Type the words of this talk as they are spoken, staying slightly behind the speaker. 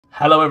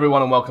Hello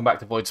everyone and welcome back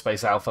to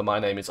Voidspace Alpha. My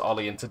name is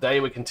Ollie and today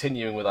we're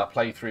continuing with our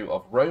playthrough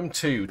of Rome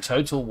 2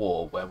 Total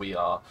War, where we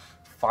are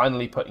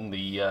finally putting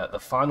the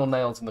final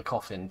nails in the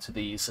coffin to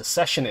the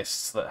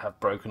secessionists that have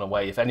broken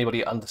away. If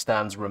anybody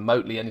understands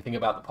remotely anything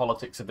about the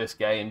politics of this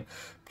game,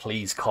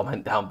 please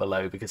comment down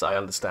below because I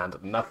understand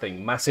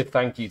nothing. Massive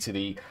thank you to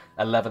the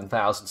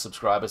 11,000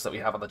 subscribers that we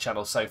have on the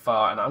channel so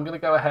far, and I'm going to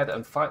go ahead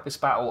and fight this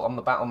battle on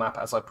the battle map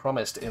as I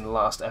promised in the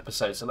last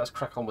episode, so let's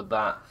crack on with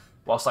that.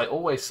 Whilst I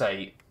always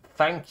say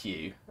thank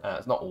you,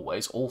 not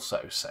always,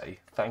 also say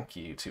thank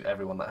you to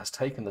everyone that has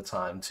taken the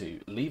time to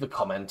leave a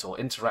comment or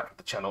interact with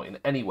the channel in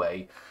any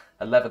way.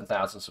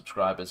 11,000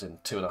 subscribers in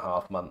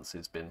 2.5 months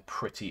has been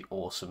pretty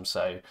awesome,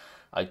 so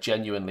I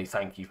genuinely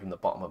thank you from the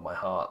bottom of my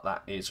heart.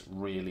 That is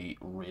really,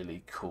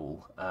 really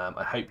cool.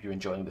 I hope you're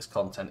enjoying this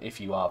content. If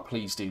you are,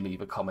 please do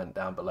leave a comment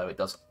down below. It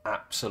does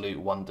absolute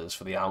wonders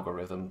for the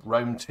algorithm.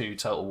 Rome 2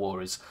 Total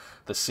War is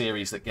the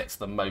series that gets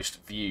the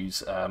most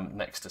views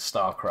next to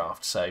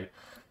StarCraft, so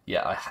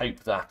yeah, I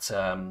hope that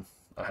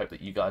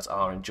you guys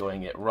are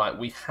enjoying it. Right,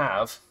 we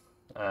have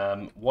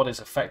what is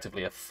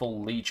effectively a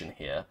full legion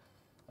here,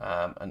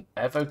 an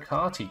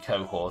Evocati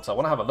cohort. I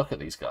want to have a look at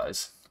these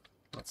guys.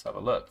 Let's have a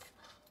look.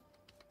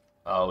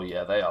 Oh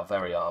yeah, they are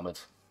very armoured.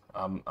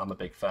 I'm a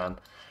big fan.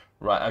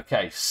 Right,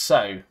 okay,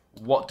 so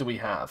what do we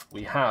have?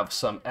 We have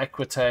some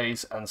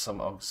Equites and some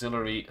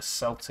auxiliary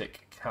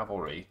Celtic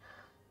cavalry.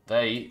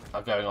 They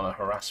are going on a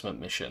harassment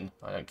mission.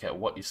 I don't care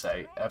what you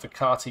say.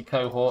 Evocati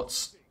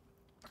cohorts.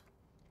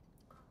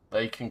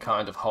 They can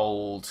kind of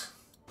hold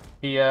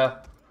here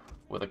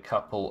with a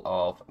couple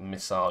of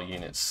missile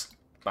units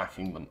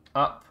backing them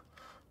up.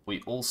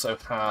 We also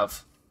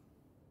have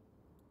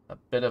a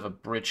bit of a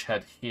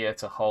bridgehead here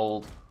to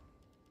hold.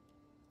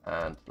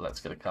 And let's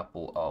get a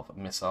couple of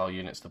missile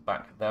units to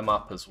back them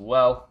up as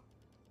well.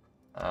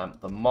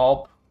 The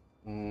mob,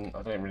 I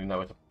don't really know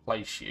where to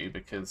place you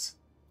because,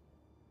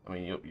 I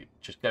mean, you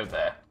just go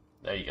there.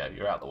 There you go,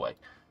 you're out of the way.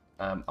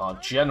 Our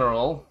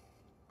general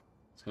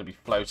is going to be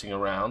floating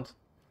around.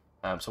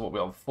 So what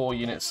we're on 4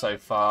 units so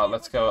far.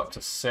 Let's go up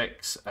to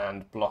 6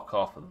 and block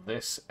off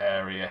this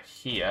area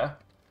here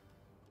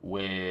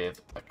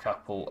with a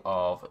couple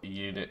of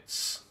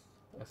units.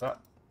 Is that?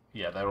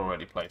 Yeah, they're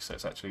already placed. So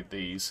it's actually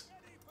these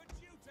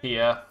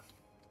here,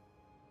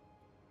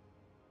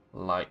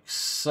 like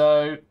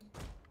so.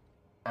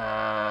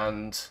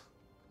 And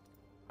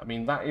I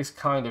mean, that is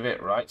kind of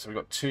it, right? So we've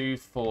got 2,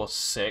 4,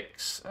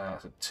 6.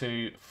 So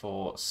 2,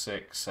 4,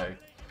 6. So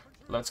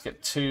let's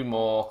get 2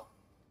 more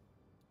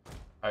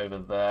over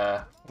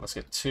there. Let's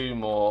get 2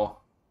 more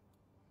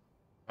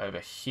over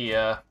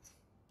here.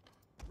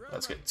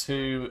 Let's get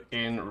 2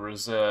 in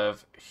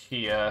reserve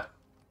here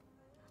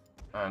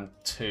and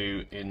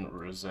 2 in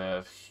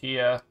reserve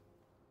here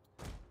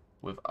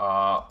with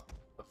our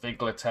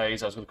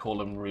Vigletes. I was going to call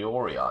them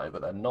Riorii,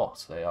 but they're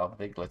not. They are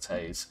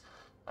Vigletes.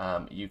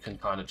 You can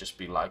kind of just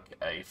be like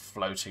a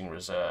floating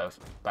reserve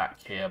back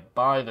here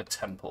by the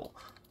temple.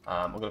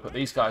 I'm going to put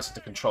these guys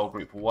into control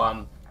group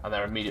 1, and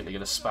they're immediately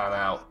going to span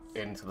out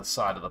into the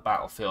side of the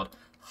battlefield.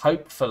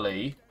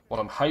 Hopefully, what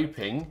I'm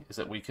hoping is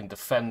that we can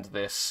defend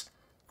this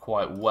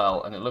quite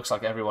well, and it looks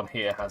like everyone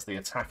here has the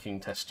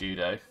attacking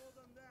testudo,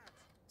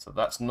 so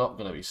that's not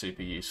going to be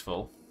super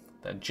useful.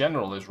 Their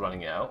general is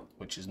running out,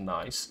 which is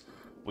nice.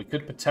 We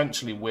could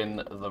potentially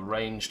win the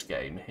ranged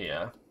game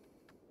here.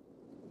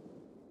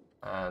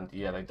 And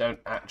yeah, they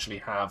don't actually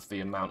have the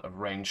amount of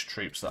ranged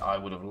troops that I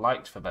would have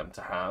liked for them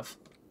to have.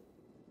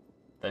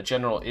 Their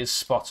general is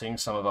spotting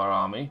some of our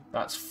army.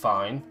 That's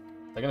fine.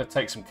 They're going to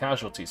take some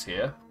casualties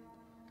here,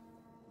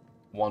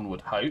 one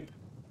would hope.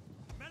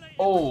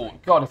 Oh,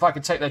 God, if I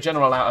could take their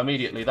general out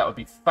immediately, that would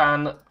be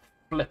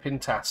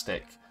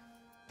fan-flippin-tastic.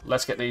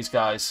 Let's get these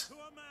guys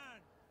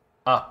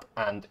up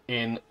and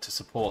in to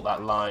support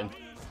that line.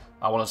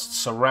 I want to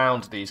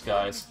surround these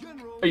guys.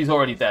 He's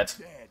already dead.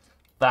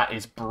 That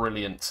is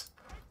brilliant.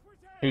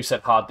 Who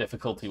said hard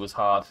difficulty was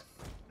hard?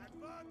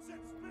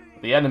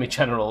 The enemy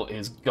general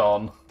is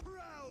gone.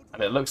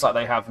 And it looks like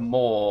they have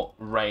more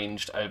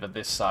ranged over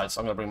this side,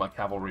 so I'm going to bring my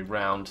cavalry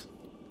round.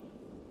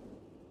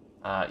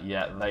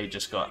 Yeah, they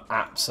just got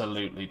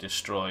absolutely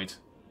destroyed.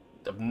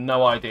 I have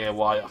no idea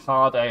why a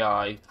hard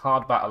AI,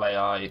 hard battle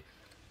AI,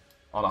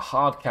 on a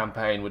hard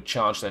campaign would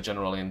charge their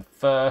general in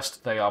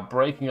first. They are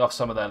breaking off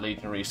some of their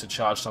legionaries to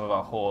charge some of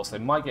our horse. They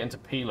might get into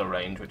peeler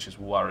range, which is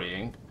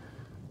worrying.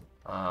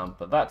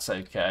 But that's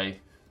okay,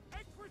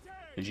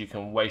 because you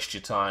can waste your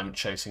time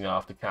chasing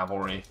after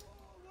cavalry.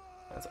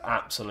 That's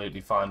absolutely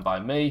fine by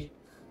me.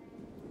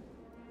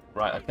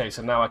 Right, okay,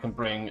 so now I can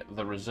bring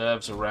the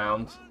reserves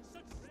around.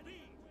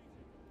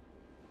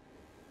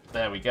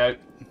 There we go.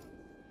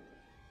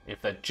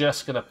 If they're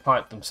just going to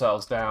pipe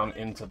themselves down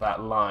into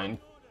that line,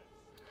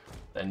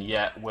 then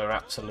yeah, we're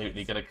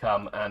absolutely going to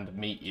come and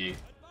meet you.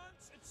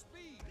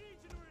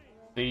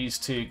 These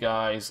 2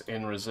 guys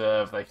in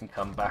reserve, they can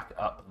come back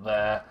up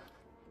there.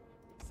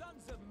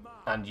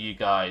 And you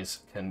guys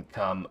can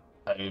come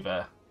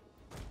over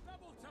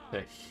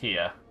to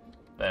here.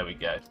 There we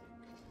go.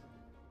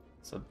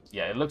 So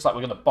yeah, it looks like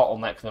we're going to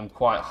bottleneck them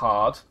quite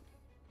hard.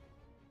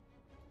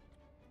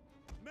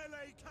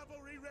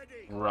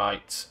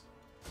 Right.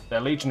 Their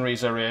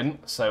legionaries are in,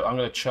 so I'm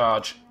going to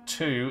charge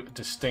 2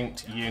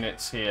 distinct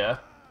units here.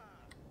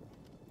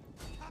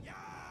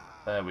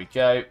 There we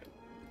go.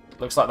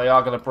 Looks like they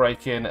are going to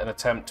break in and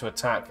attempt to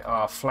attack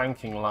our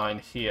flanking line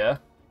here.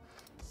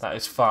 That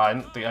is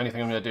fine. The only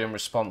thing I'm going to do in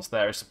response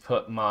there is to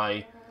put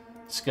my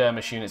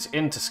skirmish units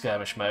into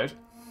skirmish mode.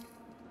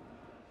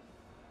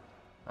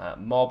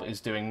 Mob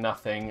is doing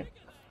nothing.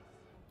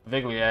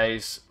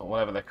 Vigliers, or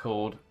whatever they're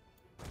called,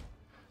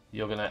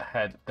 you're going to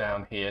head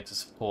down here to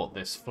support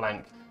this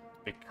flank.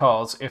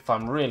 Because, if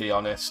I'm really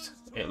honest,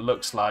 it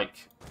looks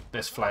like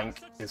this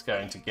flank is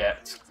going to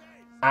get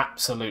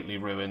absolutely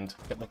ruined.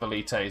 Get the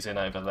Velites in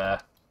over there.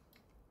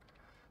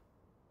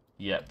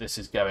 Yeah, this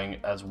is going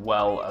as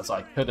well as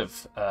I could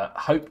have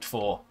hoped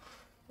for,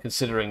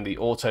 considering the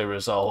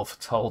auto-resolve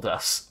told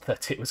us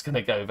that it was going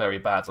to go very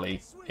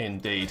badly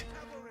indeed.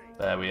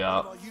 There we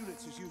are.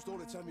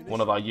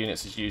 One of our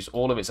units has used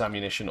all of its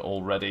ammunition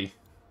already.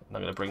 And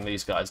I'm going to bring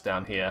these guys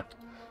down here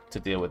to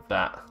deal with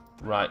that.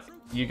 Right,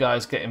 you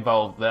guys get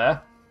involved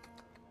there.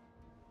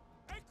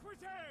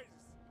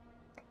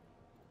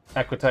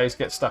 Equites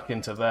get stuck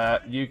into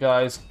there. You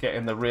guys get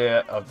in the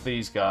rear of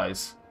these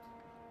guys.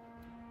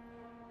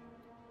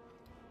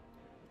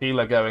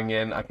 Healer going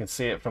in. I can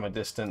see it from a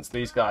distance.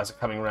 These guys are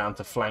coming around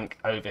to flank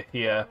over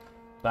here.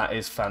 That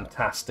is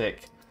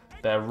fantastic.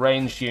 Their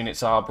ranged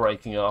units are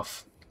breaking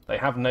off. They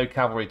have no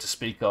cavalry to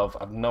speak of.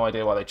 I have no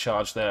idea why they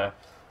charged their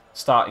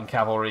starting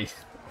cavalry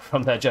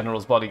from their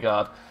general's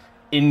bodyguard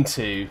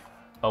into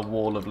a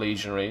wall of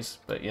legionaries.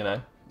 But, you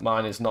know,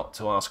 mine is not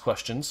to ask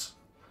questions.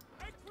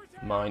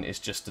 Mine is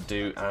just to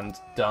do and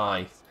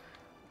die.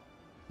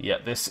 Yeah,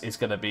 this is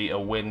going to be a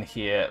win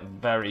here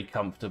very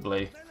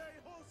comfortably.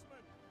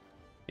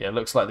 Yeah, it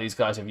looks like these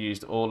guys have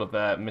used all of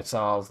their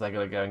missiles. They're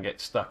going to go and get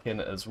stuck in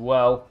as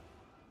well.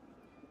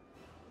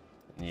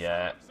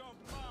 Yeah.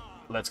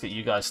 Let's get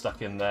you guys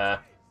stuck in there.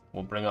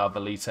 We'll bring our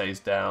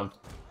Velites down.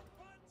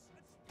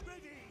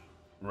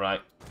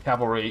 Right.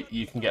 Cavalry,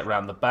 you can get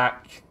around the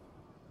back.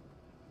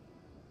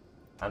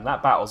 And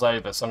that battle's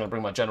over, so I'm going to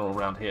bring my general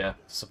around here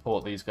to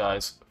support these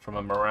guys from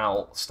a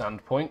morale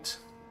standpoint.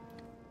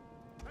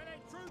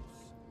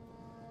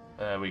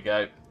 There we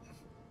go.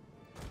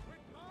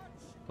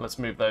 Let's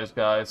move those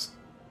guys.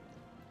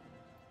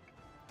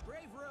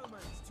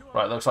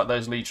 Right, looks like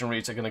those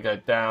legionaries are going to go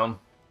down.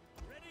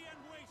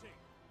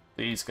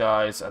 These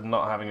guys are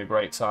not having a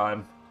great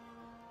time,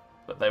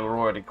 but they were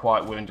already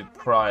quite wounded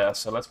prior,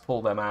 so let's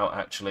pull them out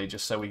actually,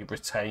 just so we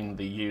retain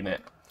the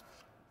unit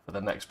for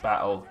the next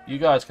battle. You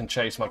guys can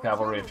chase my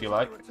cavalry if you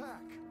like.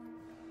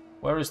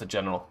 Where is the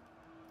general?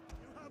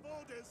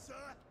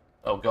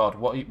 Oh god,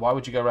 why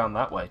would you go around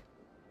that way?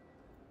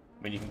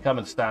 I mean, you can come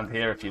and stand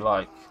here if you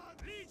like.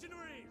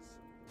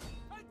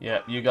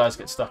 Yeah, you guys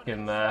get stuck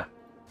in there.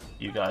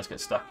 You guys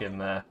get stuck in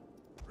there.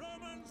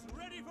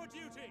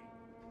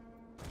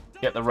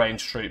 Get the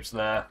ranged troops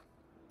there.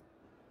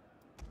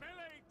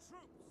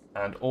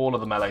 And all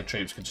of the melee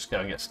troops can just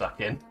go and get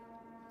stuck in.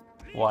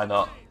 Why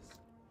not?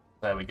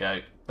 There we go.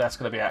 That's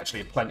going to be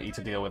actually plenty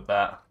to deal with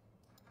that.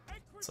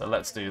 So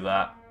let's do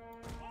that.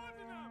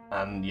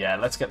 And yeah,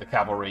 let's get the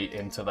cavalry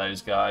into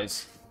those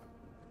guys.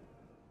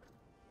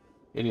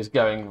 It is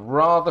going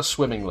rather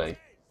swimmingly,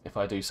 if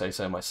I do say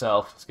so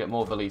myself. Let's get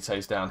more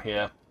Velites down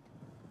here.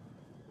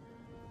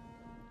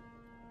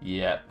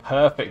 Yeah,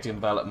 perfect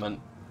envelopment.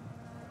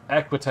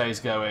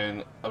 Equites go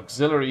in.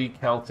 Auxiliary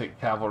Celtic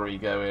cavalry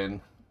go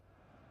in.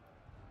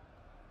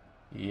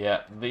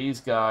 Yeah, these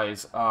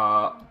guys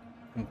are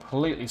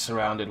completely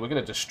surrounded. We're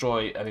going to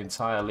destroy an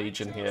entire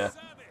legion here.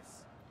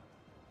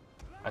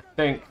 I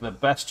think the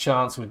best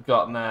chance we've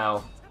got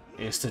now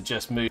is to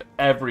just move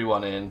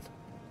everyone in.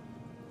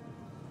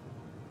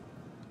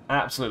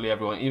 Absolutely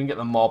everyone. Even get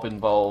the mob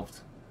involved.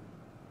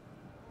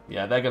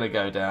 Yeah, they're going to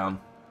go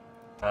down.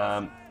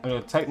 I'm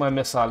going to take my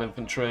missile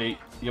infantry.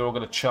 You're all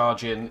going to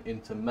charge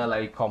into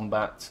melee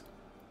combat.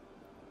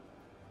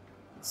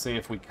 See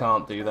if we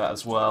can't do that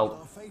as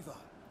well.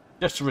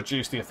 Just to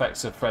reduce the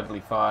effects of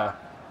friendly fire.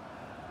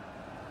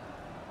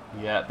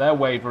 Yeah, they're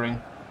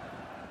wavering.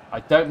 I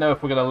don't know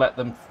if we're going to let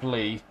them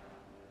flee.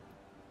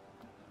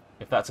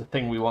 If that's a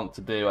thing we want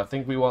to do. I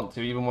think we want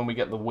to, even when we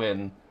get the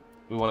win,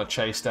 we want to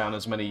chase down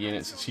as many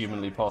units as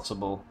humanly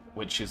possible.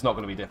 Which is not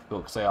going to be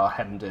difficult because they are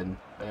hemmed in.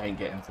 They ain't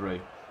getting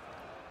through.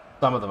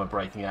 Some of them are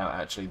breaking out,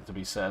 actually, to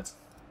be said.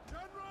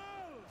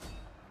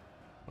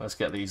 Let's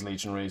get these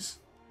legionaries.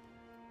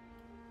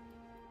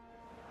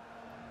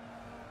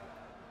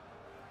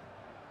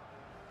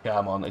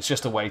 Come on, it's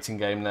just a waiting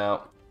game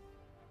now.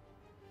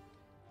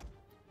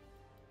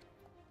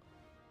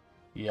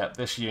 Yeah,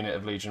 this unit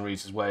of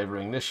legionaries is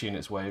wavering. This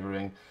unit's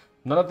wavering.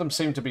 None of them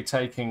seem to be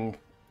taking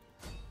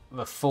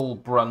the full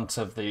brunt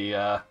of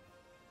the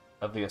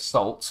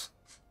assault.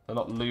 They're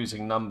not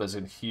losing numbers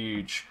in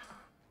huge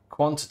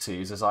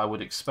quantities, as I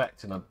would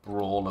expect in a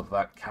brawl of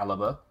that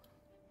caliber.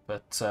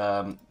 But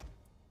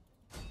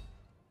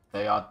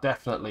they are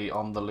definitely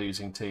on the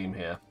losing team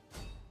here.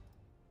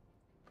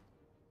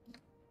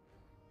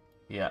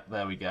 Yeah,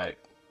 there we go.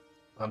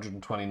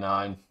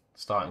 129.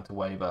 starting to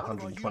waver.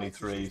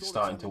 123,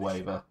 starting to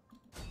waver.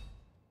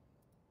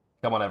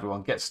 Come on,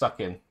 everyone, get stuck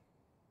in.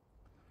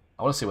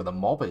 I want to see where the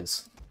mob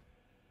is.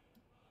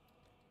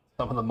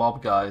 Some of the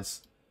mob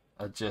guys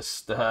are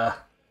just,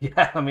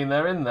 yeah, I mean,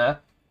 they're in there.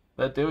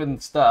 They're doing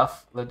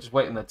stuff. They're just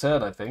waiting their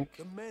turn, I think.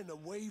 The men are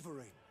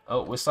wavering.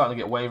 Oh, we're starting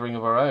to get wavering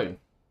of our own.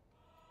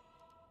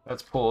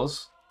 Let's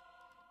pause.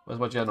 Where's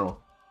my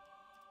general?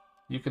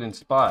 You can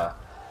inspire.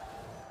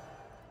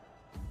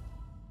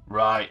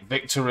 Right,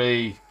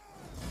 victory.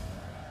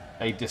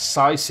 A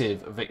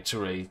decisive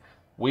victory.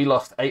 We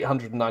lost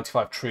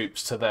 895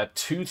 troops to their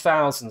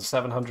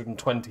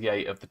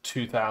 2,728 of the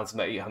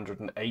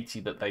 2,880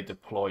 that they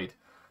deployed.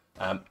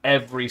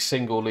 Every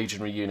single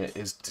legionary unit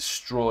is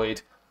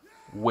destroyed,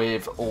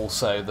 with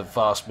also the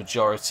vast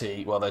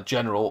majority, well, their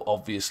general,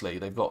 obviously.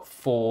 They've got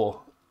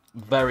 4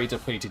 very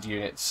depleted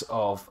units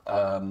of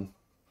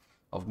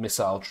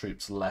missile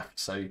troops left.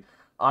 So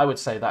I would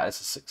say that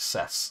is a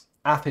success.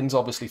 Athens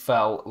obviously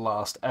fell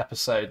last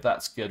episode.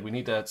 That's good. We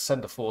need to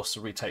send a force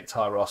to retake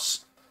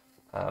Tyros.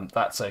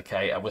 That's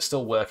okay. And we're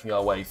still working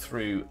our way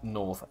through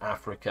North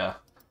Africa.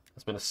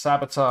 There's been a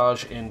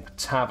sabotage in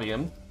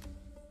Patavium.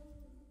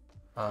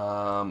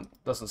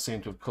 Doesn't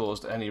seem to have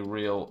caused any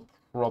real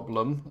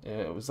problem.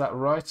 Was that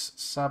right?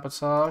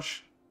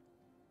 Sabotage?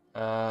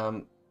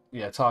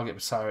 Yeah,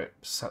 target...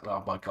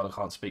 Oh my god, I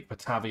can't speak.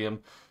 Patavium.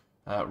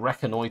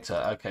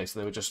 Reconnoiter. Okay, so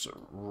they were just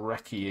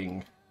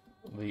wrecking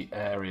the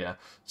area.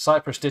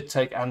 Cyprus did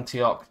take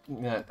Antioch.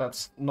 Yeah,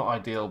 that's not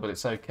ideal, but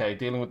it's okay.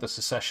 Dealing with the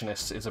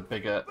secessionists is a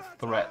bigger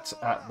threat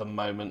at the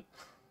moment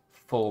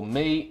for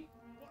me.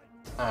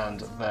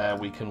 And there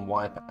we can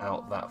wipe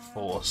out that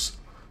force,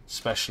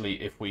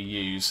 especially if we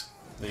use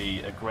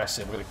the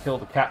aggressive. We're going to kill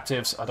the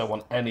captives. I don't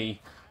want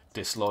any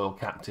disloyal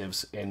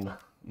captives in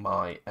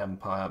my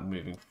empire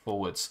moving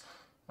forwards.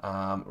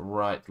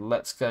 Right,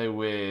 let's go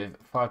with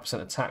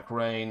 5% attack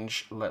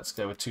range. Let's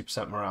go with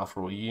 2% morale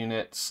for all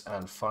units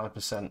and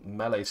 5%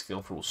 melee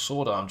skill for all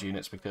sword-armed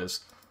units, because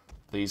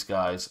these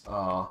guys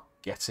are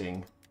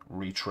getting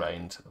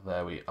retrained.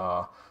 There we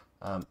are.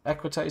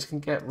 Equites can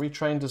get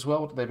retrained as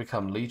well. They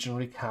become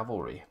legionary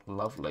cavalry.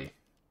 Lovely.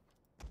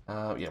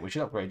 Yeah, we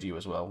should upgrade you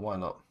as well. Why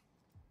not?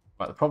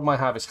 Right, the problem I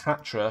have is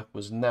Hatra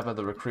was never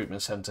the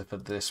recruitment centre for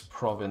this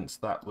province.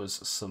 That was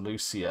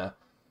Seleucia.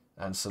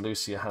 And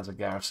Seleucia has a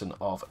garrison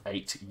of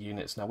 8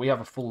 units. Now, we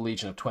have a full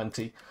legion of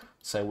 20,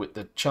 so with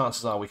the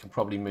chances are we can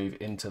probably move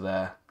into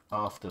there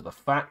after the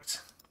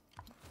fact.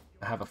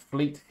 I have a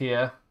fleet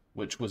here,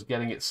 which was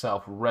getting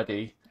itself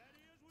ready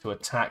to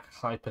attack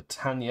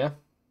Hypertania.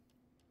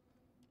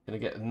 Going to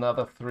get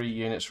another 3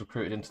 units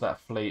recruited into that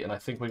fleet, and I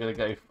think we're going to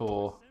go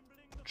for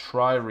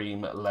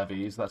trireme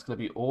levies. That's going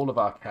to be all of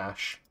our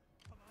cash,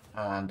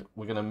 and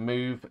we're going to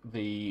move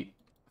the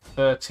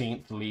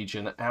 13th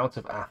Legion out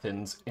of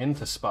Athens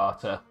into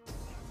Sparta,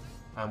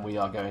 and we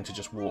are going to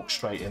just walk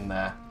straight in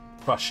there,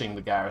 crushing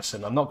the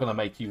garrison. I'm not going to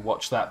make you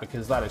watch that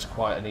because that is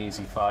quite an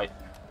easy fight.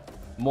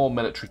 More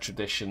military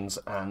traditions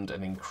and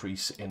an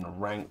increase in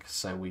rank,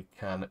 so we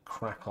can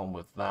crack on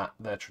with that.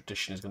 Their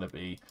tradition is going to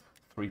be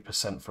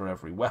 3% for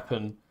every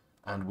weapon,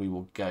 and we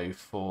will go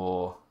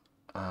for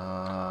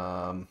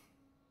what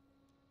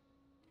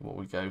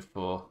we go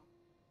for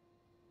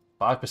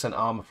 5%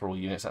 armor for all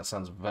units. That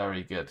sounds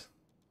very good.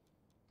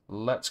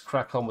 Let's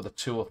crack on with the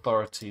 2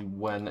 authority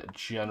when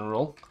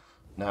general.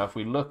 Now, if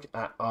we look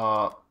at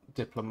our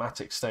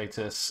diplomatic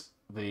status,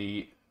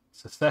 the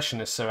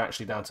secessionists are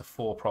actually down to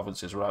 4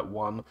 provinces, right?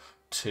 1,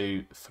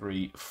 2,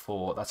 3,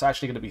 4. That's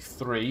actually going to be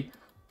 3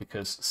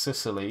 because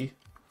Sicily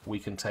we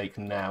can take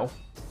now,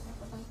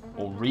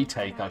 or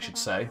retake, I should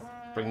say.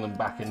 Bring them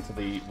back into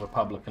the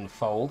Republican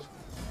fold.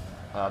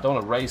 I don't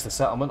want to raise the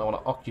settlement. I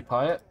want to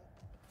occupy it,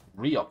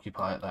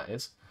 reoccupy it, that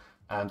is.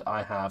 And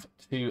I have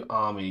 2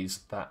 armies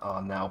that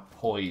are now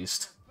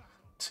poised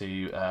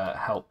to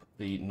help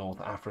the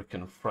North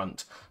African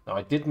front. Now,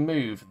 I did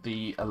move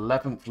the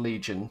 11th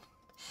Legion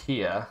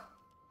here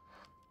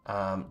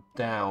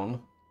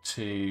down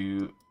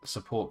to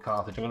support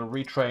Carthage. I'm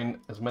going to retrain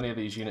as many of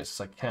these units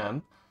as I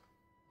can,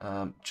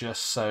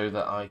 just so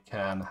that I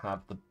can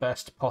have the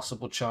best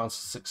possible chance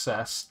of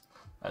success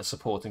at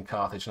supporting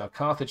Carthage. Now,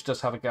 Carthage does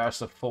have a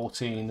garrison of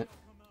 14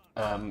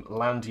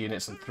 land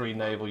units and 3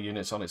 naval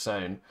units on its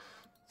own.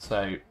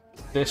 So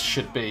this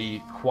should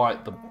be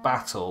quite the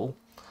battle.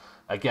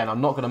 Again, I'm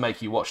not going to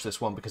make you watch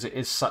this one because it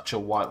is such a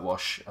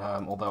whitewash,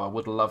 although I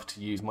would love to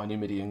use my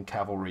Numidian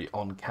cavalry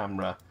on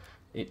camera.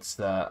 It's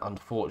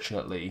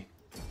unfortunately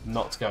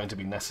not going to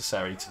be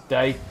necessary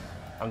today.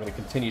 I'm going to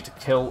continue to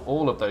kill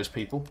all of those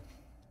people.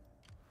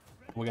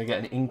 We're going to get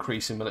an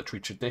increase in military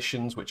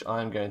traditions, which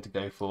I'm going to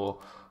go for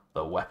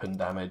the weapon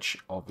damage,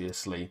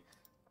 obviously.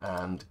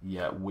 And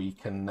yeah, we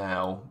can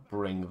now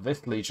bring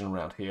this legion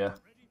around here,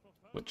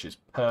 which is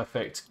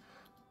perfect.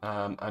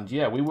 And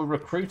yeah, we were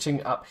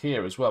recruiting up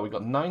here as well. We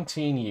got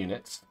 19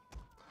 units,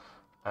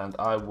 and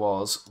I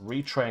was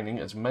retraining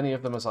as many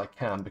of them as I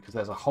can because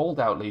there's a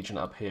holdout legion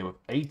up here with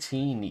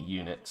 18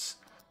 units.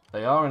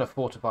 They are in a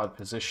fortified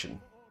position.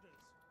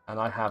 and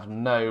I have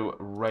no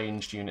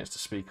ranged units to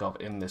speak of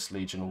in this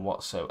legion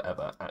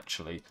whatsoever,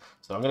 actually.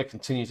 So I'm going to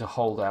continue to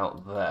hold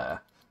out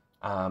there.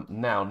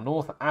 Now,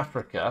 North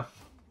Africa,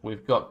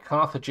 we've got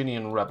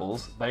Carthaginian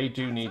rebels. They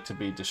do need to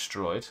be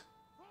destroyed.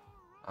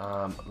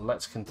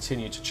 Let's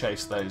continue to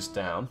chase those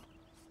down.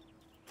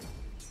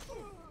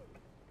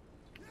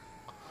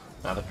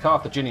 Now, the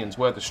Carthaginians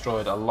were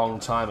destroyed a long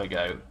time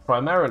ago,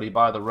 primarily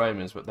by the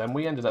Romans, but then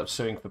we ended up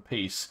suing for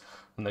peace,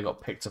 and they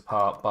got picked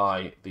apart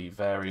by the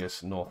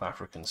various North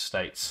African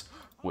states,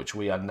 which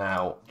we are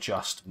now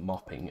just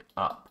mopping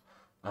up.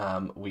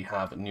 We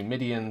have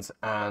Numidians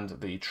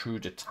and the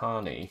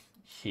Trudetani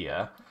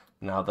here.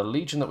 Now, the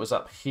legion that was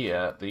up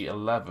here, the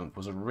 11th,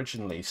 was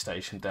originally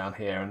stationed down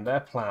here, and their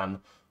plan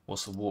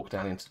was to walk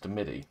down into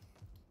Dimidi.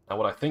 Now,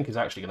 what I think is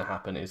actually going to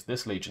happen is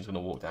this legion's going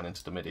to walk down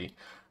into Dimidi,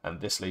 and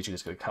this legion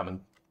is going to come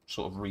and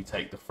sort of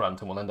retake the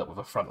front, and we'll end up with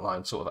a front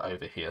line sort of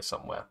over here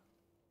somewhere.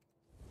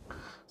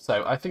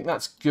 So I think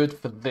that's good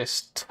for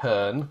this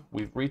turn.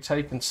 We've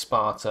retaken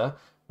Sparta.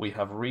 We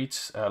have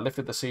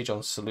lifted the siege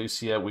on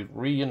Seleucia. We've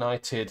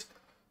reunited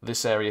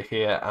this area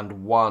here,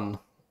 and one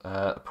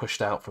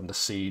pushed out from the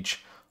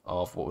siege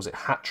of, what was it,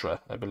 Hatra,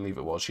 I believe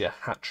it was. Yeah,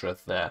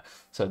 Hatra there.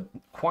 So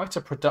quite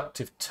a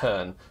productive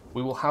turn.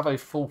 We will have a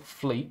full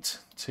fleet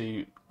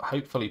to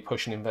hopefully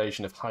push an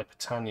invasion of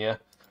Hypertania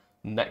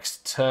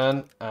next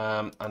turn.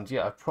 And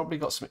yeah, I've probably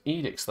got some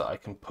edicts that I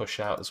can push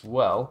out as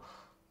well.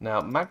 Now,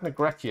 Magna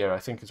Graecia, I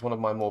think, is one of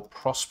my more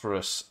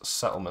prosperous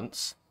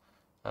settlements.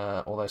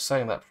 Although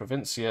saying that,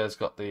 Provincia has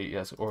got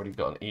has already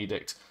got an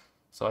edict.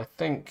 So I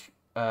think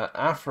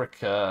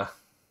Africa,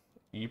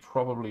 you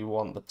probably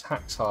want the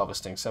tax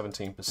harvesting,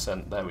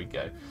 17%. There we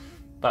go.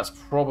 That's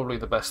probably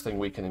the best thing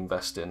we can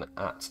invest in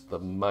at the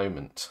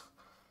moment.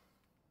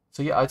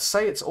 So yeah, I'd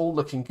say it's all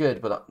looking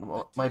good, but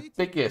my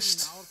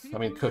biggest... I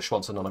mean, Kush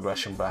wants a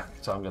non-aggression back,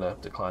 so I'm going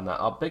to decline that.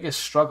 Our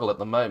biggest struggle at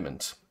the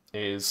moment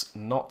is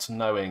not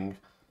knowing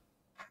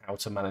how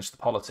to manage the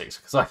politics,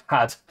 because I've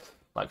had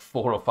like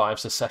 4 or 5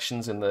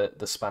 secessions in the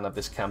span of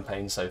this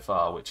campaign so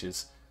far, which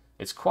is...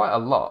 it's quite a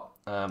lot.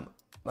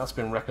 That's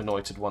been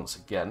reconnoitred once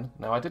again.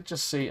 Now, I did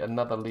just see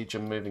another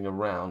legion moving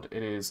around.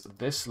 It is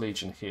this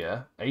legion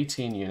here,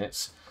 18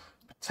 units,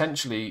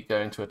 potentially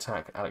going to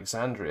attack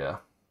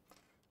Alexandria.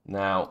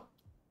 Now,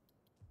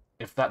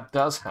 if that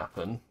does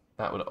happen,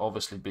 that would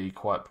obviously be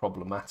quite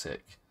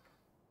problematic.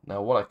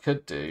 Now, what I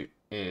could do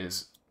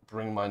is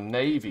bring my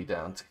navy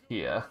down to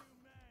here.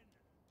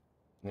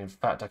 And in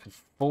fact, I could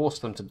force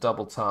them to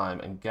double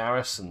time and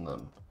garrison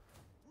them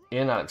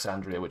in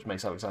Alexandria, which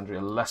makes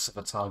Alexandria less of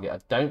a target. I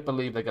don't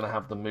believe they're going to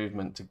have the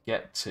movement to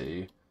get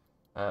to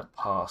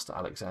past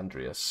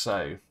Alexandria.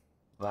 So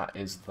that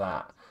is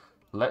that.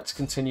 Let's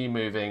continue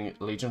moving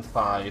Legion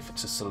 5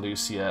 to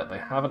Seleucia. They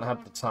haven't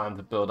had the time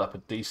to build up a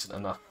decent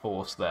enough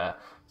force there.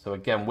 So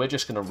again, we're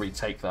just going to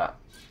retake that.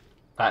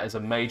 That is a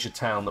major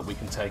town that we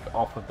can take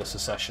off of the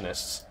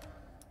secessionists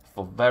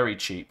for very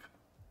cheap.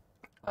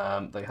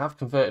 They have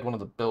converted one of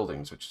the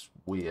buildings, which is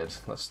weird.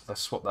 Let's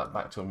swap that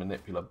back to a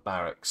manipular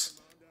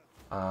barracks.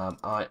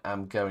 I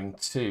am going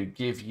to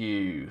give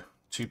you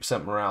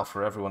 2% morale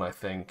for everyone, I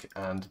think,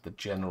 and the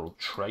general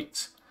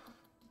trait.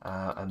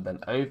 And then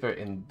over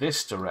in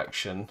this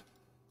direction,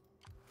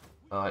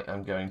 I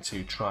am going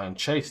to try and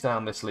chase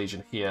down this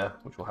legion here,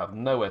 which will have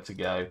nowhere to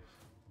go.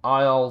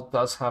 Isle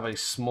does have a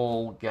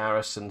small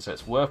garrison, so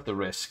it's worth the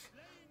risk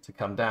to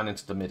come down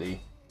into the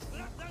midi.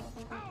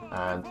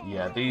 And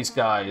yeah, these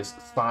guys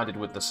sided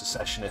with the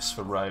secessionists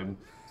for Rome,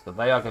 so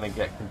they are going to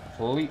get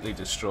completely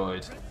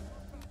destroyed.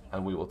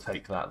 And we will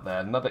take that there.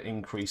 Another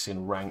increase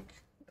in rank.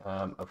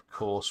 Of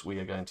course, we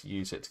are going to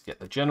use it to get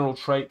the general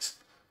trait.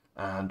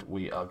 And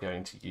we are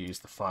going to use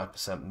the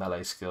 5%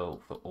 melee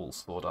skill for all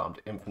sword-armed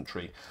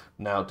infantry.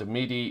 Now,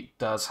 Dimidi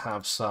does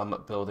have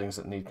some buildings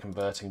that need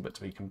converting, but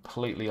to be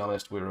completely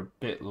honest, we're a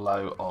bit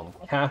low on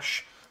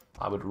cash.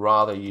 I would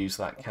rather use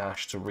that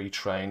cash to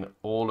retrain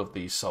all of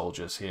these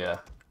soldiers here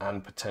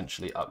and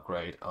potentially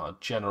upgrade our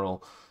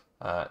general,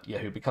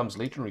 who becomes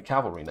legionary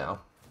cavalry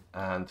now.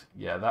 And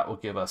yeah, that will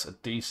give us a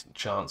decent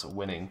chance of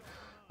winning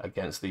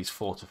against these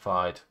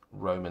fortified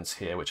Romans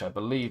here, which I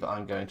believe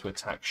I'm going to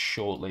attack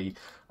shortly.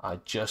 I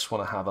just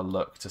want to have a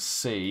look to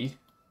see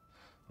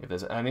if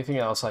there's anything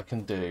else I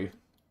can do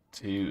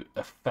to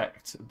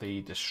affect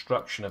the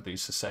destruction of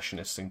these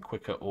secessionists in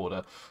quicker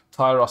order.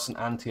 Tyros and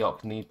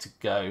Antioch need to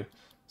go,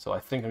 so I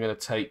think I'm going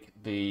to take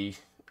the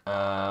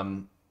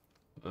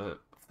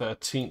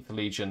 13th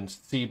Legion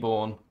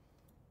Seaborn,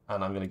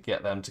 and I'm going to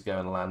get them to go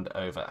and land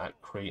over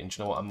at Crete. And do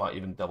you know what? I might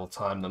even double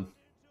time them.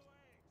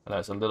 I know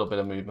it's a little bit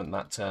of movement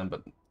that turn,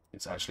 but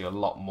it's actually a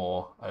lot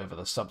more over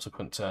the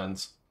subsequent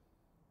turns.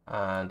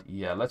 And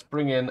yeah, let's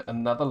bring in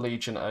another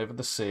legion over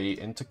the sea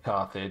into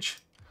Carthage.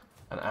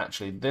 And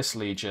actually, this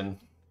legion,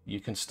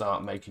 you can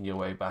start making your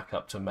way back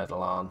up to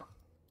Medellin.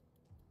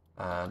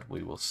 And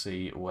we will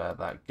see where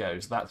that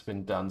goes. That's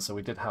been done. So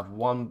we did have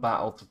one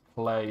battle to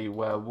play.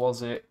 Where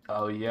was it?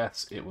 Oh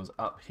yes, it was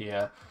up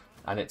here.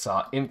 And it's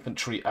our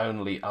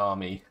infantry-only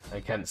army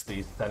against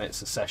these Senate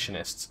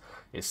secessionists.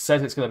 It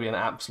says it's going to be an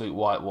absolute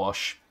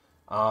whitewash.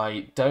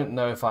 I don't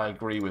know if I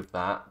agree with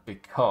that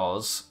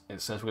because it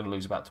says we're going to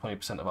lose about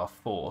 20% of our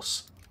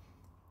force.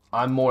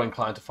 I'm more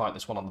inclined to fight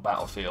this one on the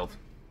battlefield.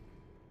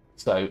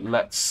 So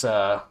let's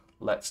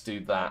do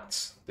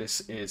that.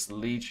 This is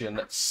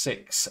Legion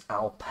 6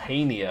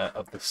 Alpania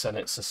of the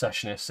Senate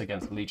Secessionists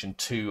against Legion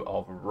 2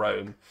 of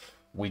Rome.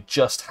 We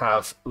just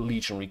have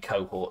legionary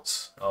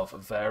cohorts of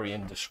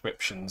varying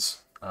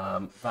descriptions.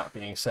 That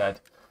being said,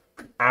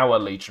 our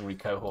legionary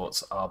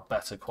cohorts are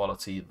better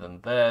quality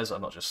than theirs.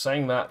 I'm not just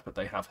saying that, but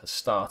they have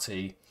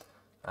Hastati,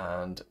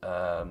 and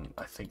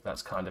I think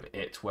that's kind of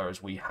it,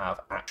 whereas we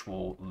have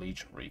actual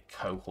legionary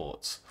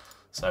cohorts.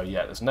 So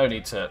yeah, there's no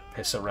need to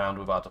piss around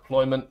with our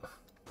deployment,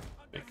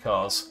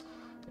 because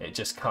it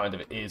just kind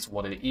of is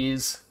what it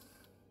is.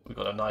 We've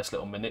got a nice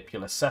little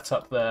manipular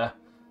setup there,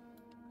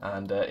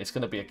 and it's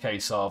going to be a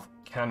case of,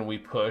 can we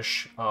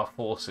push our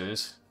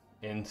forces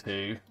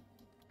into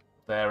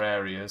their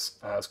areas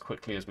as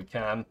quickly as we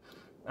can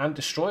and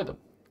destroy them.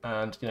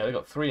 And you know, they've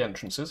got 3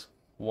 entrances,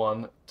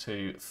 1,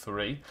 2,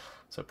 3,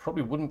 so it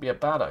probably wouldn't be a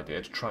bad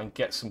idea to try and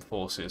get some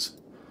forces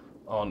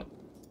on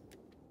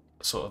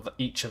sort of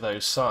each of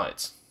those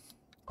sides.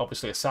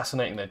 Obviously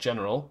assassinating their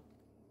general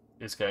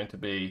is going to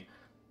be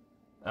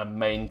a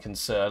main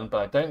concern,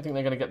 but I don't think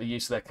they're going to get the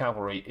use of their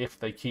cavalry if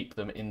they keep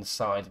them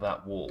inside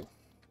that wall.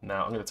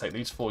 Now I'm going to take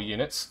these 4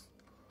 units,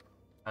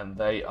 and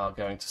they are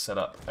going to set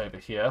up over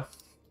here,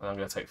 and I'm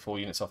going to take 4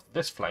 units off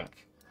this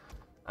flank,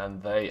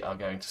 and they are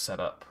going to set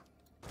up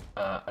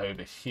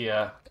over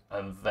here,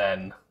 and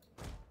then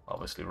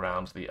obviously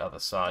round the other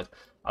side.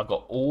 I've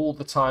got all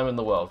the time in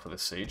the world for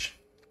this siege,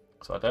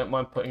 so I don't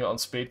mind putting it on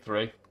speed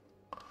 3.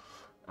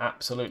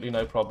 Absolutely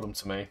no problem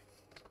to me.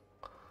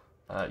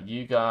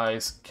 You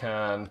guys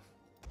can...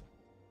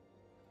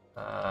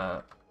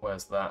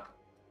 where's that?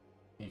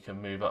 You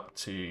can move up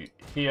to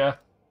here.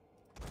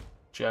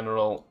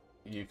 General,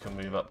 you can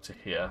move up to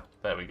here.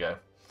 There we go.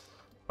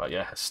 Right,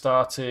 yeah,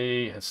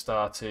 Hastati,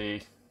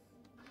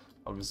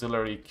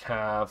 auxiliary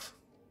cav.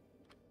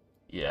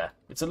 Yeah,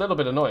 it's a little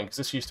bit annoying because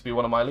this used to be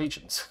one of my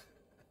legions.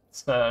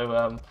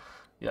 So,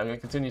 yeah, I'm going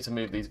to continue to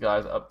move these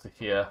guys up to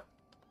here.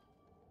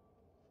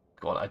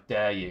 Go on, I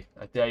dare you.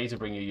 I dare you to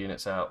bring your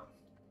units out.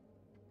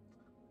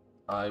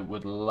 I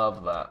would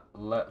love that.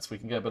 We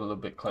can get a little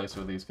bit closer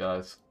with these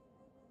guys.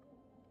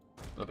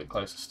 A little bit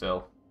closer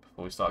still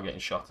before we start getting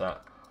shot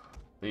at.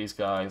 These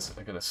guys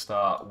are going to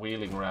start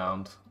wheeling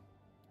round.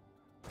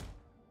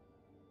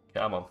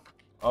 Come on,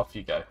 off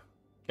you go.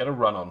 Get a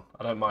run on.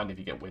 I don't mind if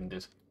you get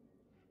winded.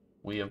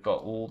 We have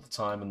got all the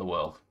time in the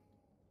world.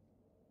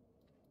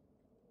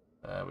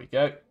 There we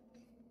go.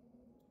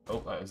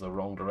 Oh, that is the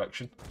wrong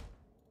direction.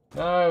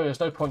 No,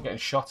 there's no point getting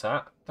shot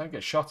at. Don't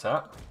get shot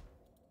at.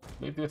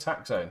 Leave the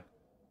attack zone.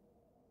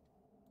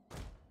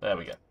 There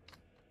we go.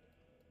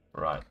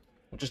 Right.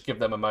 We'll just give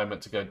them a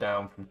moment to go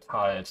down from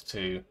tired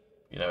to,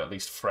 you know, at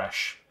least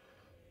fresh,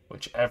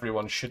 which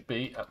everyone should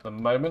be at the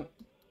moment.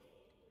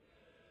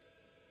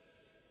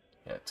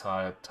 Yeah,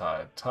 tired.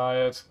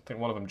 I think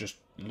one of them just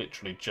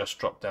literally just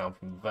dropped down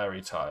from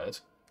very tired.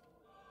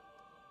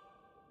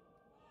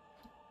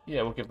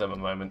 Yeah, we'll give them a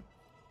moment.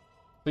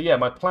 But yeah,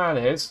 my plan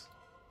is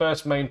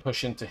first main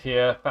push into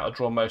here. That'll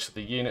draw most of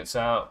the units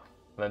out,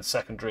 and then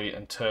secondary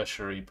and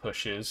tertiary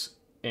pushes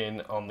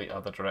in on the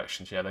other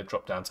directions. Yeah, they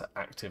drop down to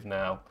active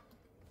now,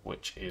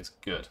 which is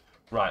good.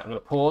 Right, I'm going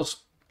to pause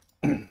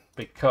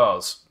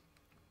because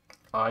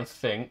I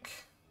think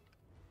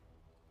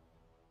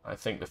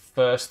the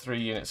first 3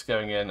 units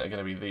going in are going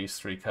to be these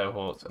 3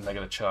 cohorts, and they're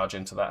going to charge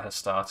into that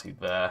Hastati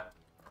there.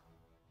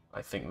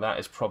 I think that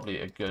is probably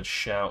a good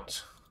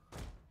shout.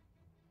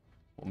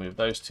 We'll move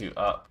those 2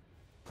 up.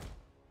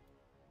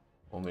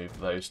 We'll move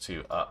those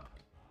 2 up.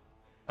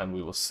 And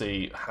we will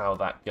see how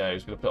that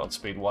goes. We're going to put it on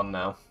speed 1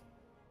 now.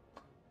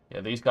 Yeah,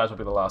 these guys will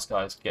be the last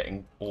guys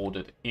getting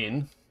ordered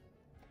in.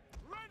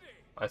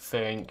 I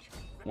think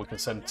we can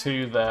send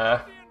 2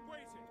 there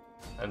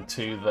and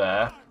 2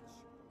 there.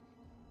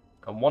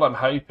 And what I'm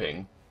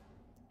hoping,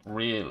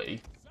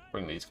 really,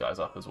 bring these guys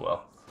up as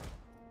well.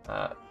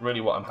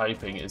 Really what I'm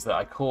hoping is that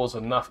I cause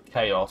enough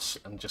chaos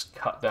and just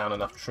cut down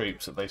enough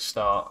troops that they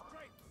start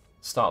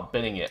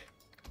binning it.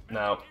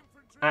 Now,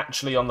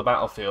 actually on the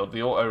battlefield,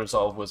 the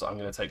auto-resolve was I'm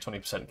going to take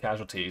 20%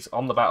 casualties.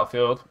 On the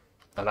battlefield,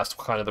 and that's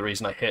kind of the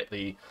reason I hit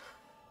the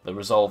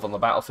resolve on the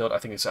battlefield, I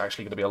think it's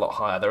actually going to be a lot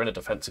higher. They're in a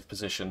defensive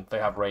position. They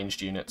have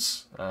ranged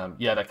units.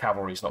 Yeah, their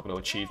cavalry's not going to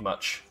achieve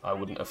much, I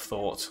wouldn't have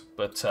thought.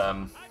 But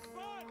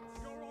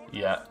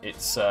yeah,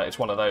 it's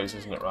one of those,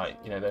 isn't it, right?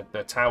 You know,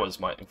 their towers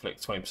might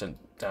inflict 20%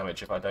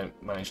 damage if I don't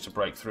manage to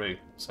break through.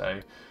 So,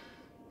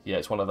 yeah,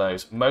 it's one of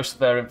those. Most of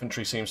their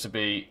infantry seems to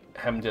be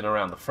hemmed in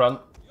around the front,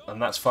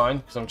 and that's fine,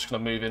 because I'm just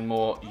going to move in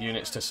more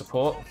units to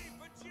support.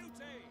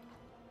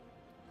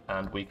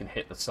 And we can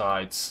hit the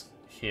sides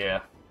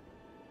here,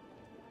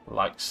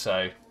 like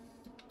so.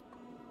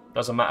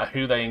 Doesn't matter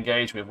who they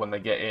engage with when they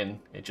get in,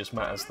 it just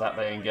matters that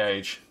they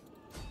engage.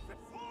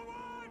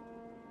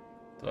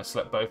 Did I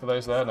select both of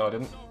those there? No, I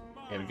didn't.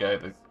 Here we go,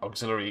 the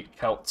auxiliary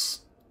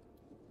Celts.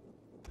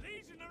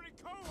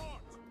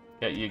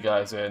 Get you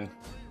guys in.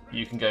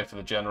 You can go for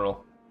the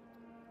general.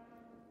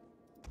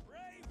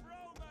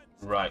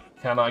 Right,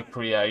 can I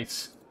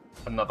create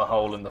another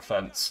hole in the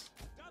fence?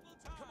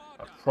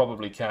 I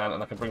probably can,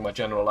 and I can bring my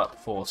general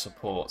up for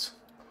support.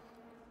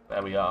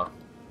 There we are.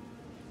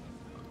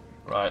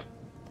 Right,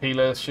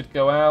 Peeler should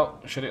go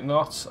out. Should it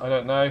not? I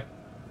don't know.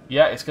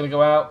 Yeah, it's going to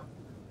go out.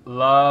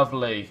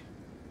 Lovely.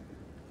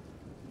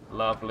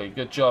 Lovely.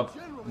 Good job.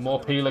 More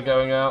Peeler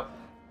going out.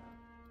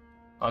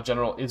 Our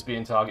general is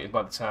being targeted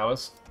by the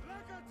towers.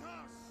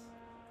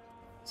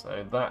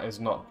 So that is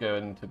not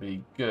going to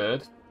be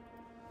good.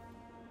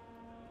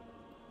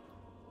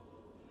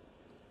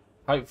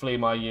 Hopefully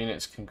my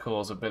units can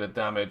cause a bit of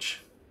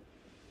damage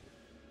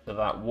to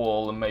that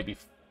wall and maybe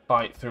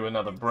fight through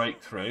another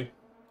breakthrough.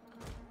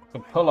 I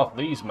can pull off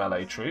these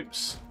melee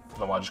troops. I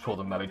don't know why I just call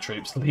them melee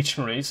troops,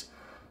 legionaries.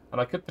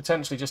 And I could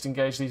potentially just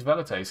engage these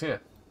velites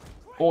here.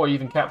 Or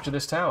even capture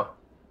this tower.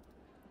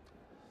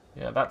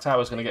 Yeah, that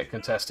tower's going to get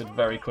contested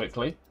very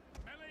quickly.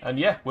 And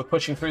yeah, we're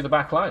pushing through the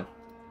back line.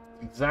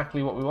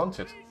 Exactly what we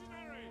wanted.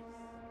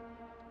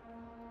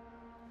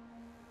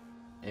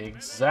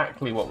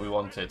 Exactly what we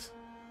wanted.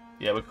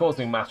 Yeah, we're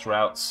causing mass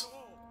routes.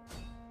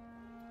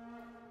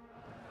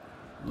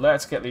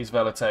 Let's get these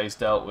velites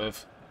dealt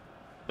with.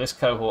 This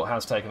cohort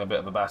has taken a bit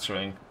of a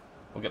battering.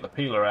 We'll get the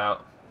Peeler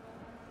out.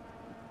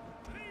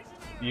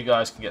 You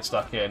guys can get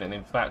stuck in, and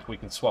in fact we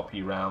can swap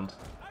you round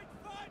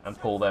and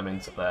pull them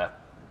into there.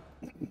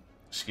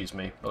 Excuse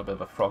me, got a bit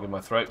of a frog in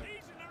my throat.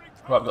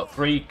 Right, we've got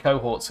 3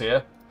 cohorts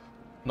here,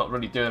 not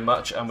really doing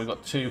much, and we've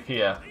got 2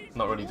 here,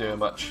 not really doing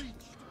much.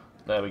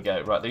 There we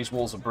go. Right, these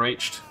walls are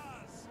breached.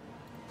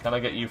 Can I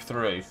get you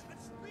through?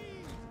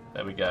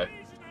 There we go.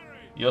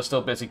 You're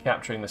still busy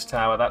capturing this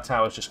tower. That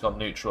tower's just gone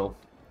neutral.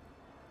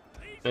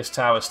 This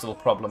tower's still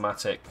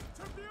problematic.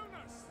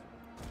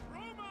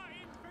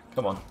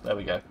 Come on, there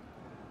we go.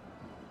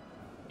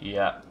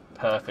 Yeah,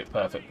 perfect,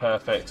 perfect,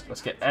 perfect.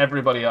 Let's get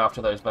everybody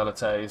after those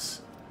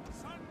velites.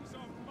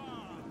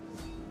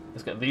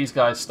 Let's get these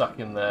guys stuck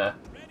in there.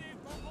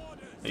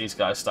 These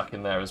guys stuck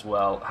in there as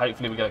well.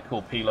 Hopefully we get a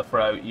cool Peeler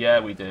throw.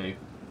 Yeah, we do.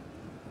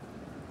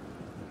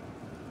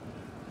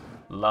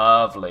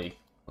 Lovely,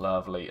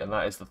 lovely. And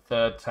that is the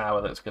 3rd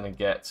tower that's going to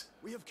get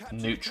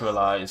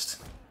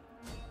neutralized.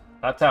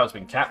 That tower's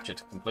been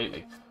captured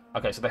completely.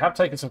 Okay, so they have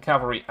taken some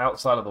cavalry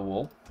outside of the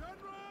wall.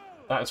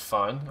 That is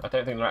fine. I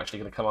don't think they're actually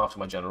going to come after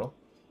my general.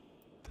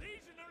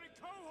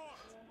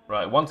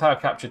 Right, 1 tower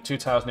captured, 2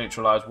 towers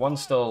neutralized, 1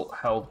 still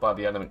held by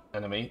the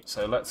enemy.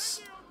 So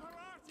let's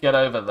get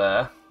over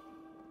there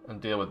and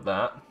deal with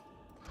that.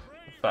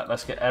 In fact,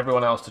 let's get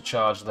everyone else to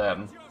charge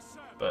them.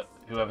 But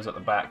whoever's at the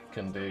back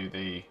can do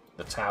the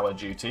tower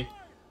duty.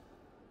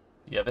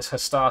 Yeah, this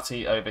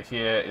Hastati over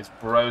here is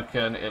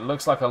broken. It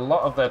looks like a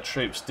lot of their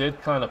troops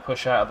did kind of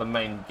push out of the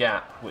main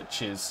gap,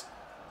 which is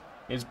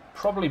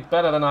probably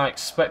better than I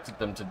expected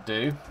them to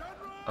do.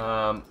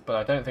 But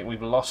I don't think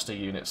we've lost a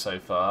unit so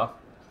far.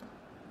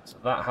 So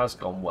that has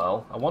gone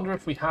well. I wonder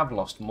if we have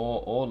lost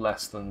more or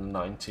less than the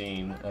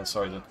 19,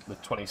 the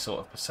 20 sort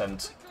of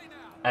percent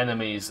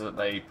enemies that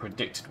they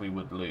predicted we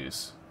would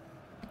lose.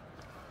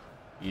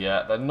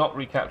 Yeah, they're not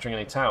recapturing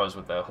any towers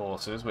with their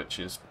horses, which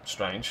is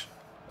strange.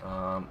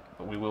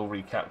 But we will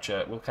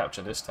recapture. We'll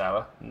capture this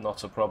tower,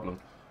 not a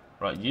problem.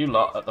 Right, you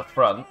lot at the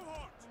front.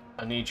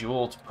 I need you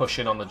all to push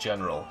in on the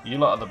general. You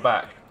lot at the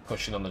back,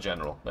 push in on the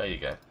general. There you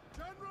go.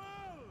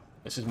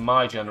 This is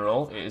my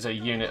general. It is a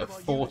unit of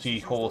 40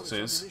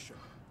 horses,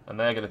 and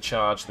they're going to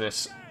charge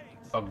this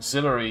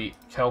auxiliary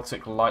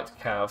Celtic light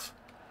cav.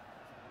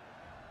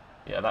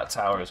 Yeah, that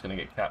tower is going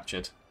to get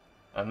captured.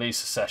 And these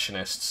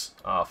secessionists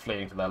are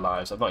fleeing for their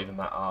lives. I'm not even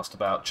that arsed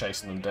about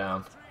chasing them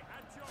down.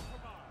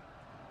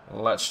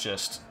 Let's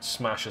just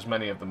smash as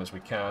many of them as we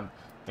can.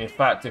 In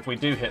fact, if we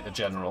do hit the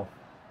general,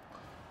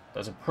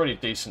 there's a pretty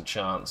decent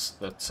chance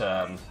that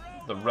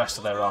the rest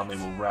of their army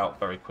will rout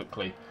very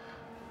quickly.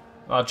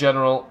 Our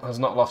general has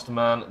not lost a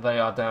man. They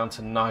are down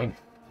to 9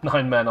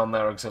 men on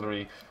their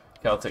auxiliary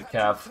Celtic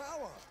cav.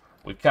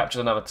 We've captured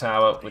another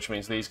tower, which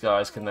means these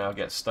guys can now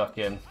get stuck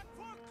in.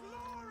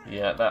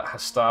 Yeah, that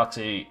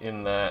Hastati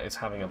in there is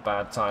having a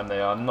bad time.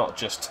 They are not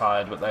just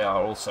tired, but they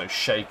are also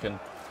shaken.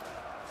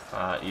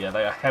 Yeah,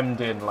 they are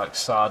hemmed in like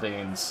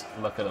sardines.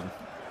 Look at them.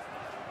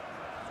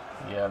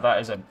 Yeah, that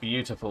is a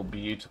beautiful,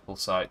 beautiful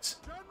sight.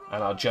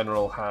 And our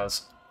general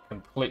has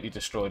completely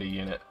destroyed a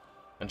unit.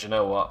 And you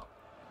know what?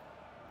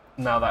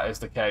 Now that is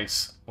the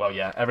case, well,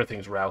 yeah,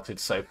 everything's routed,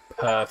 so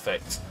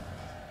perfect.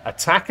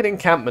 Attack an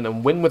encampment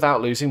and win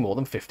without losing more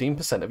than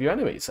 15% of your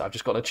enemies. I've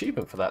just got an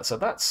achievement for that, so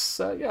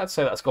that's, yeah, I'd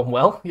say that's gone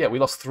well. Yeah, we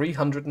lost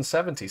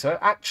 370, so it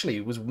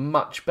actually was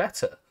much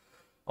better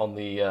on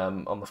the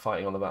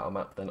fighting on the battle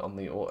map than on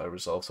the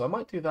auto-resolve, so I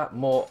might do that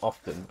more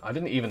often. I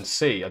didn't even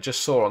see, I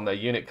just saw on their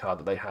unit card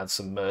that they had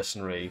some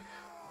mercenary,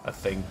 I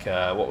think,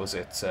 what was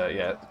it,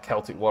 yeah,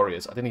 Celtic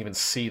warriors. I didn't even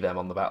see them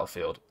on the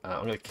battlefield.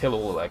 I'm going to kill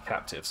all of their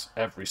captives,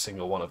 every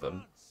single one of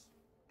them,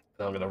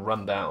 and I'm going to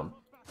run down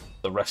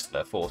the rest of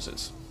their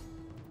forces.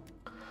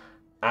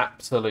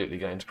 Absolutely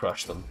going to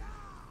crush them.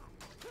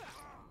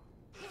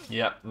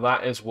 Yeah,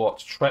 that is what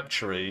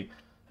treachery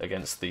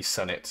against the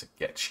Senate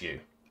gets you.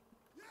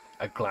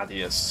 A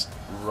Gladius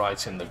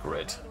right in the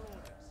grid.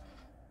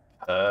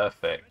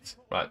 Perfect.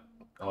 Right.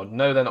 Oh,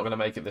 no, they're not going to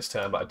make it this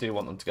turn, but I do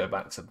want them to go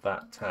back to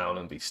that town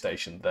and be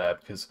stationed there,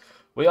 because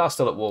we are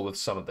still at war with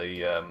some of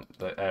the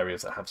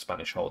areas that have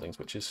Spanish holdings,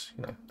 which is,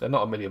 you know, they're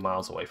not a million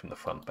miles away from the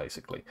front,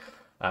 basically.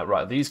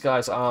 Right, these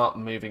guys are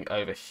moving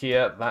over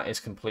here. That is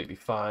completely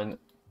fine.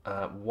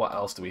 What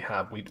else do we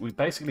have? We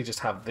basically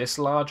just have this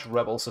large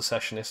rebel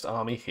secessionist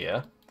army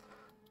here,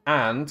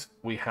 and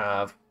we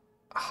have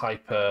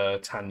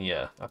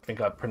Hypertania. I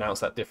think I've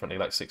pronounced that differently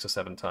like 6 or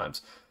 7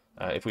 times.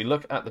 If we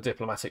look at the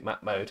diplomatic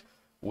map mode,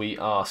 we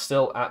are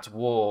still at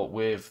war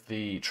with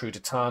the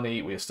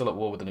Truditani. We are still at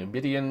war with the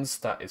Numidians.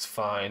 That is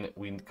fine.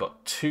 We've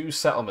got 2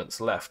 settlements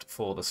left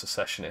for the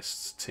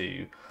secessionists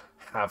to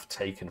have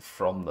taken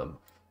from them.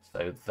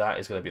 So that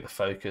is going to be the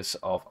focus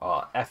of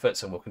our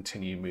efforts, and we'll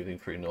continue moving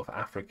through North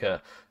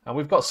Africa. And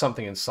we've got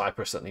something in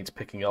Cyprus that needs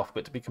picking off,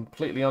 but to be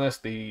completely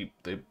honest, the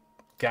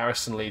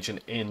Garrison Legion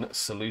in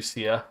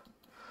Seleucia,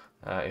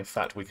 in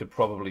fact, we could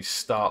probably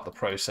start the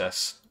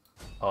process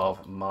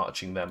of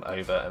marching them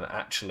over, and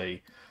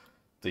actually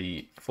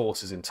the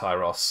forces in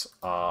Tyros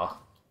are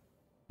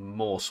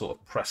more sort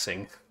of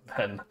pressing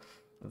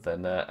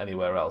than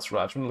anywhere else.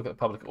 Right, I'm going to look at the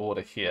public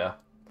order here.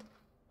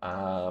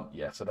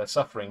 Yeah, so they're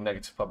suffering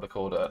negative public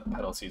order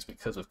penalties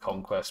because of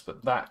conquest,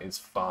 but that is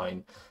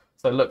fine.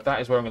 So look, that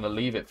is where I'm going to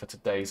leave it for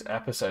today's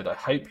episode. I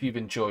hope you've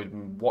enjoyed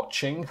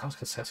watching. I was going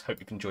to say, I hope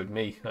you've enjoyed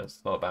me.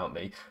 It's not about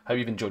me. I hope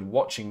you've enjoyed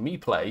watching me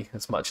play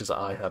as much as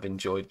I have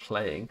enjoyed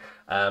playing.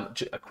 A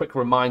quick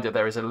reminder,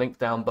 there is a link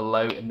down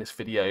below in this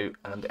video,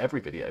 and every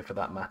video for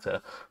that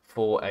matter,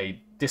 for a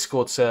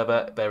Discord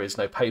server. There is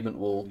no payment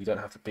wall. You don't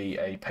have to be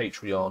a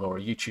Patreon or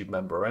a YouTube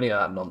member or any of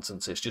that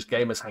nonsense. It's just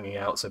gamers hanging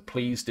out. So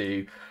please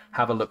do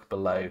have a look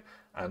below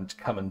and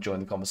come and join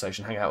the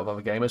conversation, hang out with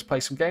other gamers, play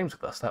some games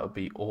with us. That would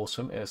be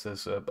awesome. I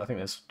think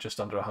there's just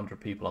under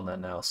 100 people on there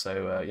now,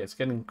 so yeah, it's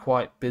getting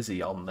quite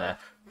busy on there.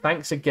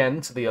 Thanks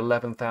again to the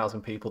 11,000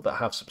 people that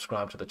have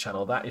subscribed to the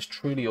channel. That is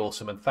truly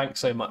awesome, and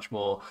thanks so much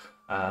more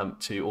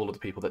to all of the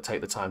people that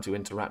take the time to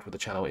interact with the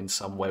channel in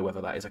some way,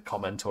 whether that is a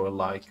comment or a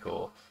like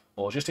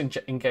or just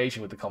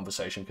engaging with the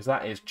conversation, because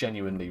that is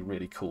genuinely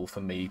really cool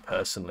for me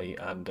personally,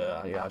 and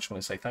yeah, I just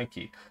want to say thank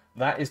you.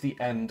 That is the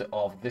end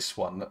of this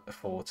one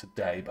for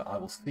today, but I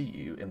will see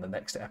you in the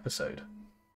next episode.